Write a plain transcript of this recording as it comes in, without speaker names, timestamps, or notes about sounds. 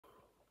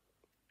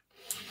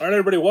All right,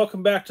 everybody,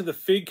 welcome back to the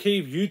Fig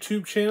Cave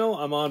YouTube channel.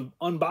 I'm on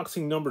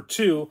unboxing number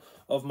 2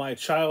 of my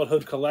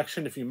childhood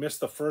collection. If you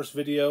missed the first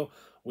video,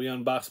 we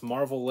unboxed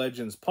Marvel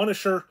Legends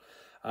Punisher.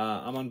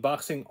 I'm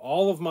unboxing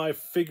all of my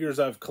figures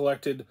I've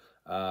collected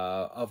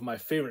of my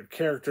favorite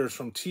characters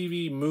from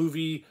TV,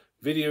 movie,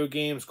 video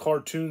games,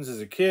 cartoons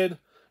as a kid.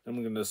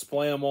 I'm going to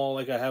display them all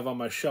like I have on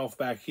my shelf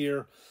back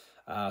here.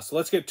 So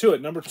let's get to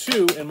it. Number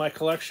 2 in my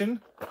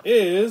collection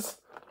is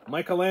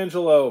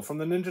Michelangelo from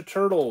the Ninja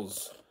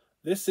Turtles.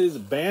 This is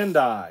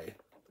Bandai.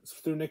 It's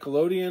through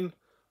Nickelodeon.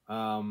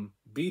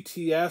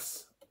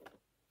 BTS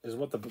is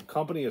what the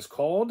company is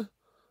called.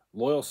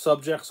 Loyal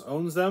Subjects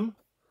owns them.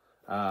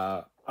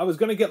 I was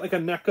going to get like a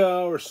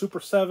NECA or Super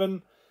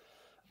 7.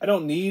 I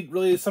don't need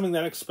really something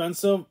that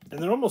expensive.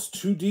 And they're almost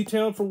too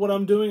detailed for what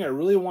I'm doing. I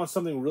really want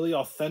something really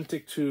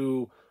authentic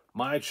to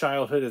my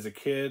childhood as a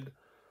kid.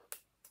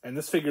 And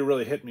this figure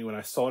really hit me when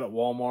I saw it at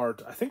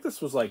Walmart. I think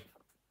this was like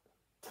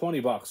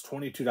 $20,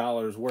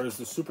 $22, whereas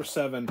the Super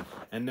 7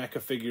 and NECA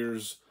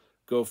figures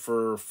go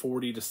for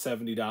 $40 to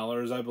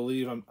 $70, I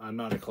believe. I'm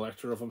not a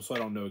collector of them, so I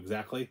don't know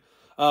exactly.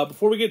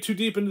 Before we get too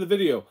deep into the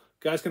video,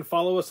 guys can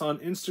follow us on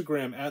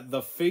Instagram at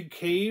The Fig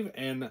Cave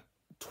and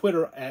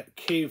Twitter at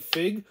Cave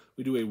Fig.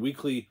 We do a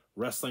weekly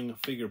wrestling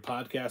figure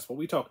podcast, but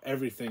we talk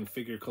everything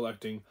figure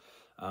collecting.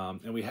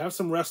 And we have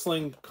some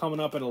wrestling coming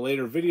up in a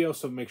later video,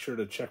 so make sure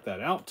to check that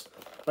out.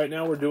 Right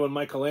now we're doing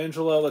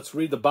Michelangelo. Let's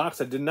read the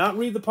box. I did not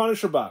read the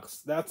Punisher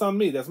box. That's on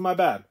me. That's my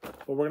bad.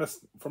 But we're going to,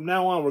 from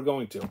now on, we're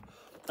going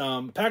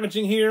to.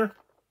 Packaging here,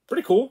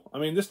 pretty cool. I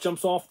mean, this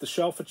jumps off the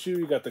shelf at you.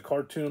 You got the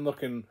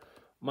cartoon-looking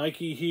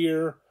Mikey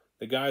here.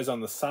 The guys on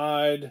the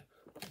side.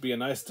 Be a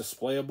nice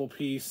displayable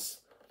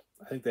piece.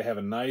 I think they have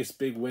a nice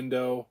big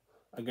window.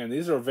 Again,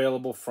 these are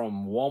available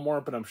from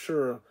Walmart, but I'm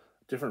sure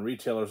different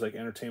retailers like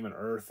Entertainment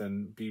Earth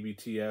and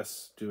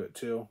BBTS do it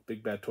too.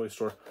 Big Bad Toy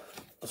Store.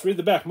 Let's read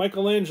the back.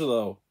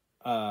 Michelangelo,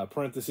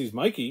 parentheses,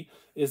 Mikey,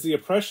 is the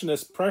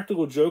impressionist,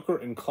 practical joker,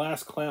 and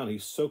class clown. He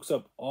soaks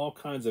up all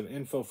kinds of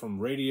info from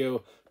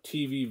radio,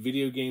 TV,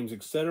 video games,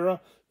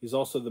 etc. He's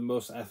also the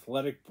most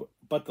athletic,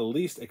 but the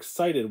least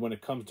excited when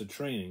it comes to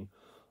training.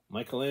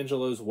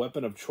 Michelangelo's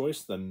weapon of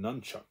choice, the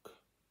nunchuck.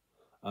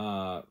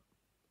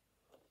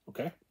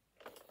 Okay.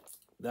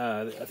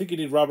 I think you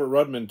need Robert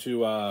Rudman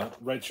to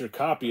write your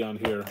copy on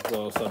here,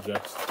 Loyal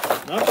Subjects.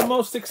 Not the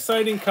most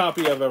exciting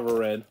copy I've ever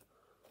read.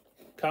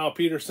 Kyle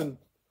Peterson,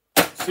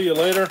 see you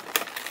later.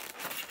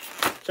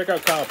 Check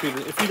out Kyle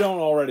Peterson. If you don't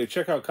already,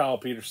 check out Kyle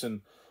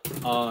Peterson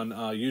on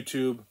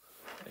YouTube.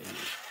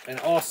 An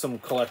awesome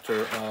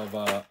collector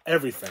of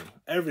everything.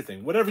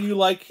 Everything. Whatever you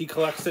like, he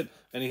collects it,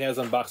 and he has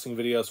unboxing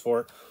videos for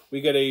it.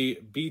 We get a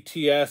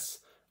BTS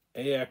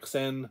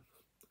AXN.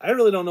 I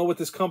really don't know what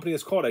this company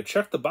is called. I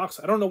checked the box.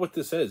 I don't know what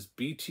this is.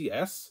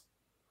 BTS?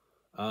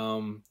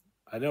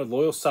 I know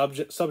Loyal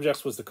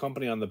Subjects was the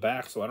company on the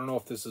back, so I don't know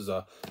if this is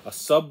a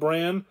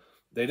sub-brand.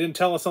 They didn't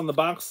tell us on the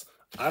box.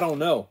 I don't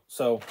know.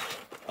 So,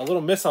 a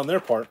little miss on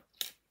their part.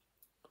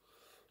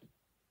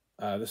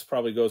 This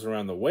probably goes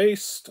around the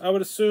waist, I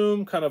would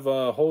assume. Kind of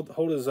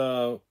hold his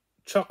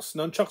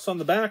nunchucks on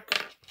the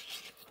back.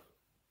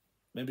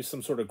 Maybe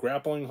some sort of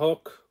grappling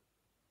hook.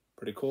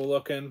 Pretty cool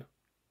looking.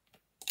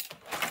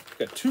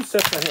 Got 2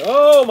 sets of hands.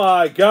 Oh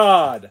my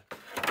God!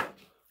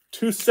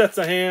 2 sets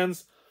of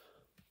hands.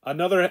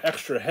 Another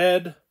extra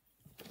head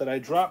that I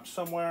dropped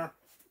somewhere.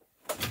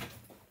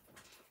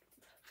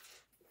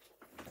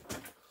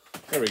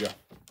 There we go.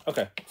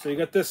 Okay, so you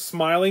got this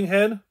smiling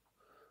head.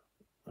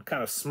 A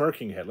kind of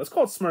smirking head. Let's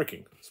call it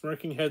smirking.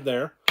 Smirking head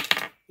there.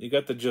 You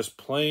got the just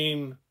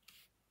plain...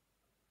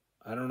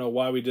 I don't know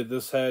why we did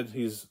this head.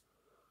 He's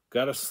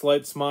got a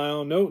slight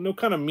smile. No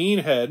kind of mean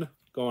head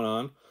going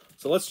on.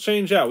 So let's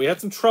change out. We had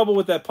some trouble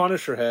with that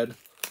Punisher head.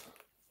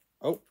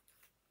 Oh,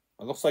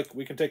 it looks like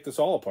we can take this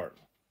all apart.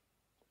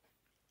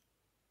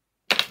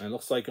 And it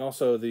looks like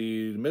also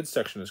the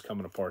midsection is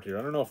coming apart here.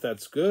 I don't know if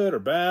that's good or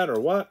bad or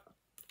what.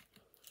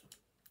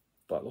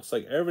 But it looks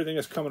like everything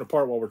is coming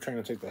apart while we're trying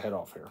to take the head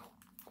off here.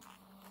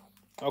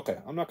 Okay,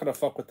 I'm not going to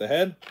fuck with the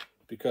head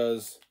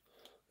because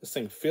this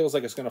thing feels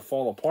like it's going to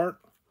fall apart.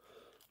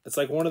 It's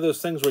like one of those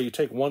things where you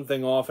take one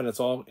thing off and it's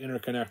all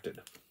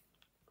interconnected.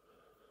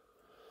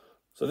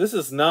 So this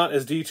is not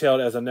as detailed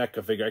as a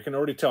NECA figure. I can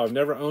already tell I've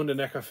never owned a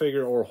NECA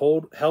figure or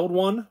held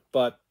one,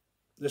 but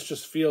this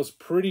just feels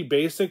pretty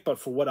basic, but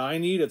for what I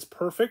need, it's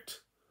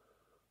perfect.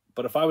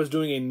 But if I was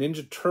doing a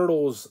Ninja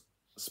Turtles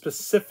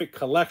specific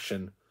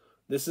collection,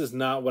 this is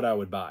not what I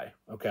would buy,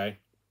 okay?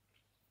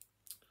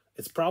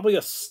 It's probably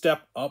a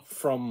step up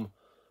from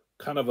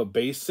kind of a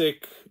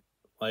basic,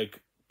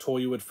 like, toy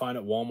you would find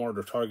at Walmart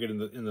or Target in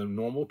the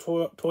normal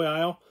toy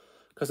aisle,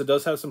 because it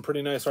does have some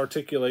pretty nice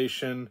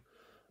articulation.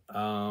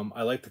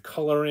 I like the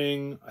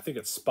coloring. I think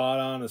it's spot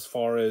on as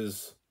far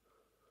as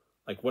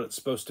like what it's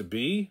supposed to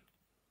be.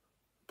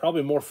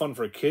 Probably more fun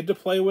for a kid to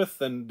play with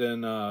than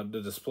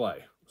the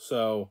display.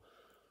 So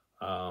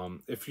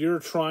if you're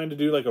trying to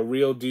do like a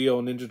real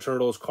deal Ninja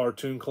Turtles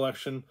cartoon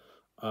collection,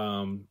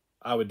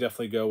 I would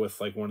definitely go with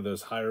like one of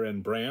those higher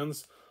end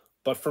brands.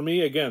 But for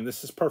me, again,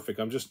 this is perfect.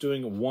 I'm just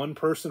doing one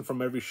person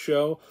from every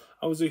show.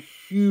 I was a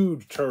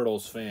huge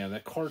Turtles fan.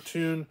 That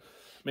cartoon,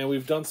 man,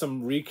 we've done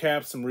some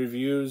recaps, some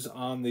reviews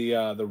on the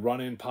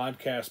Run-In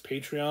Podcast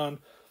Patreon.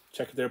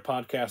 Check their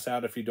podcast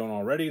out if you don't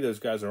already. Those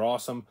guys are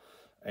awesome.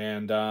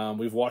 And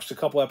we've watched a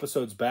couple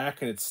episodes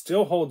back, and it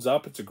still holds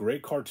up. It's a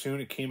great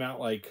cartoon. It came out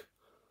like,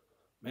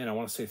 man, I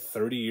want to say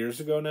 30 years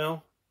ago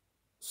now.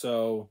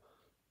 So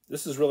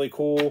this is really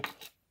cool.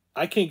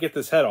 I can't get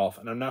this head off,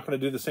 and I'm not going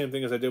to do the same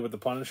thing as I did with the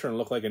Punisher and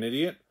look like an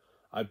idiot.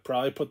 I'd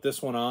probably put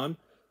this one on.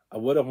 I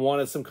would have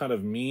wanted some kind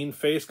of mean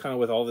face, kind of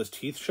with all his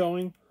teeth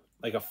showing,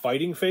 like a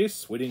fighting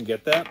face. We didn't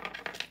get that.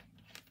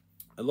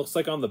 It looks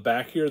like on the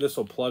back here, this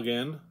will plug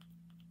in.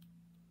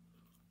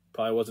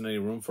 Probably wasn't any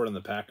room for it in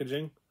the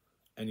packaging.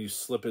 And you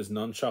slip his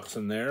nunchucks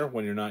in there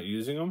when you're not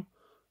using them.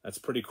 That's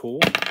pretty cool.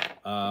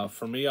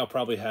 For me, I'll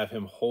probably have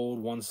him hold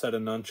one set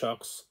of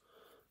nunchucks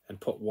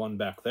and put one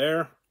back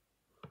there.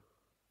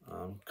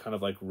 Kind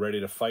of like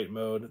ready to fight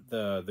mode.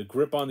 The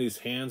grip on these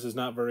hands is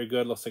not very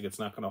good. Looks like it's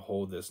not going to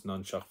hold this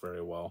nunchuck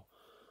very well.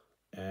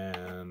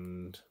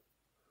 And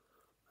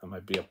that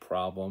might be a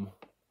problem.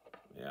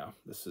 Yeah,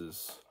 this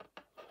is...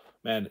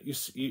 Man,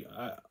 this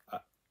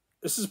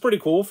is pretty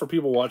cool for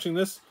people watching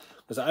this.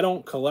 Because I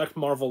don't collect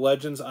Marvel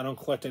Legends. I don't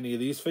collect any of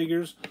these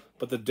figures.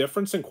 But the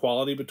difference in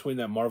quality between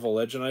that Marvel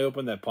Legend I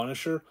opened, that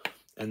Punisher,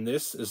 and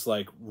this is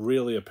like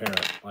really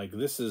apparent. Like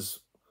this is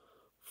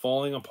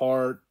falling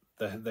apart.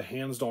 The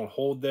hands don't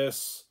hold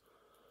this.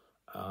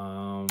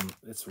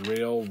 It's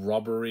real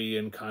rubbery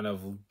and kind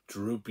of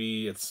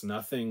droopy. It's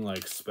nothing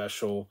like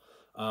special.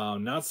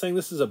 Not saying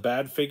this is a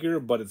bad figure,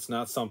 but it's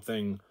not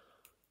something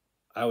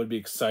I would be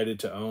excited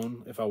to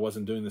own if I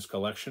wasn't doing this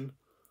collection.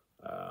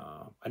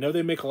 I know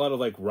they make a lot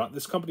of like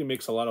this company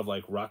makes a lot of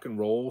like rock and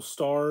roll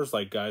stars,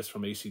 like guys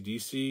from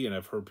AC/DC, and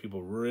I've heard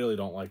people really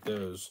don't like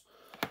those.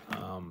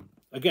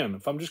 Again,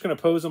 if I'm just going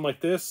to pose him like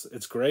this,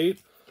 it's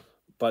great.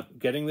 But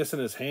getting this in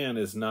his hand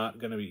is not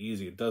going to be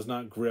easy. It does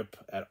not grip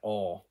at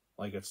all.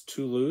 Like, it's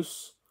too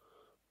loose.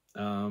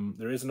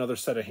 There is another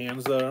set of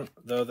hands, though,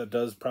 that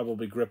does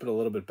probably grip it a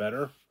little bit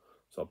better.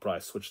 So I'll probably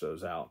switch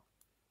those out.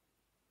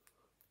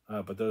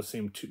 But those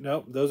seem too...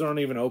 No, those aren't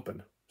even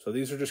open. So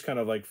these are just kind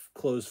of like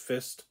closed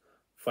fist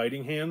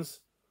fighting hands.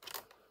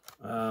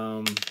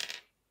 Oh,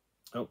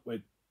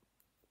 wait.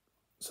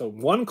 So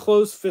one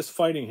closed fist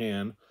fighting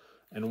hand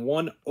and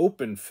one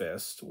open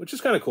fist, which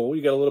is kind of cool.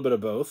 You get a little bit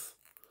of both.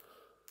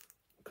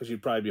 Because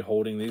you'd probably be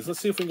holding these. Let's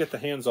see if we can get the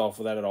hands off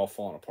without it all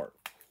falling apart.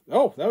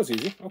 Oh, that was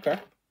easy. Okay.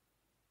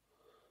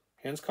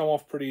 Hands come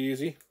off pretty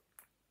easy.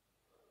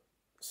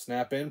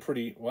 Snap in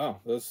pretty...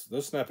 Wow, those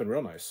snap in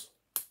real nice.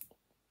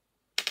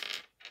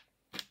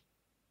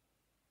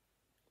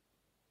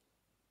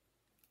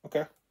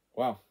 Okay.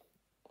 Wow.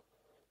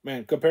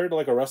 Man, compared to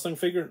like a wrestling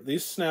figure,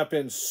 these snap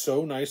in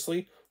so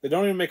nicely. They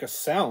don't even make a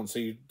sound, so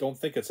you don't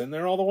think it's in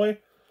there all the way.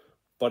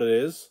 But it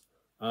is.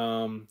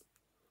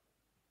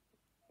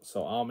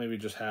 So I'll maybe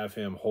just have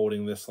him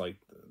holding this like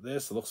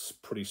this. It looks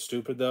pretty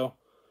stupid though,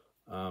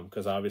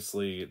 because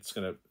obviously it's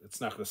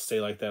not gonna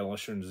stay like that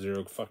unless you're in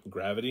zero fucking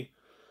gravity.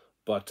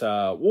 But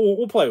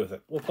we'll play with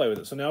it. We'll play with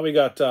it. So now we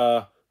got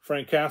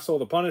Frank Castle,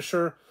 the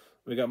Punisher.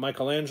 We got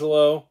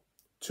Michelangelo,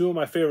 two of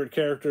my favorite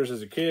characters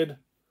as a kid.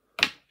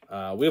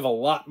 We have a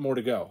lot more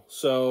to go.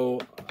 So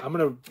I'm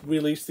gonna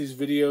release these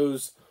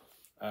videos.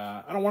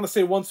 I don't want to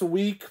say once a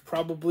week,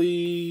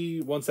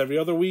 probably once every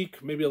other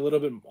week, maybe a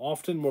little bit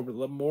often,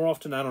 more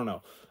often, I don't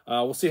know.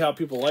 We'll see how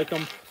people like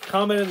them.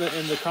 Comment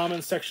in the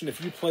comment section if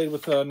you played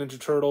with Ninja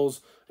Turtles,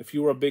 if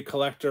you were a big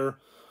collector,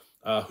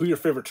 who your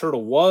favorite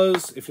turtle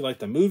was, if you like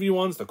the movie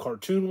ones, the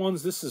cartoon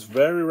ones. This is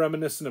very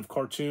reminiscent of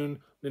cartoon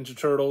Ninja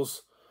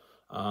Turtles.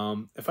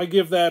 If I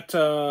give that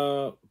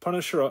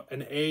Punisher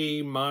an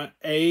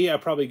A, I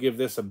probably give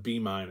this a B-.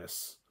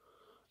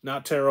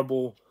 Not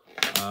terrible.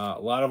 A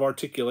lot of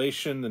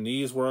articulation. The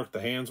knees work,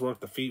 the hands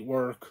work, the feet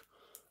work.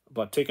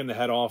 But taking the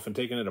head off and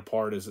taking it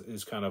apart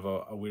is kind of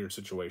a weird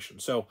situation.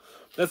 So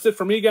that's it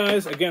for me,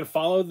 guys. Again,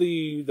 follow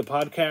the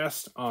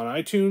podcast on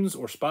iTunes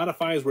or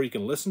Spotify is where you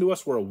can listen to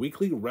us. We're a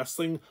weekly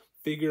wrestling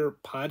figure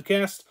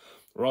podcast.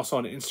 We're also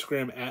on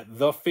Instagram at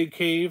The Fig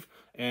Cave,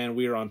 and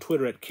we are on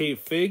Twitter at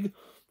CaveFig.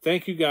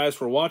 Thank you guys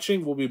for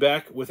watching. We'll be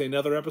back with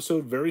another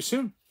episode very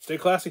soon. Stay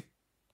classy.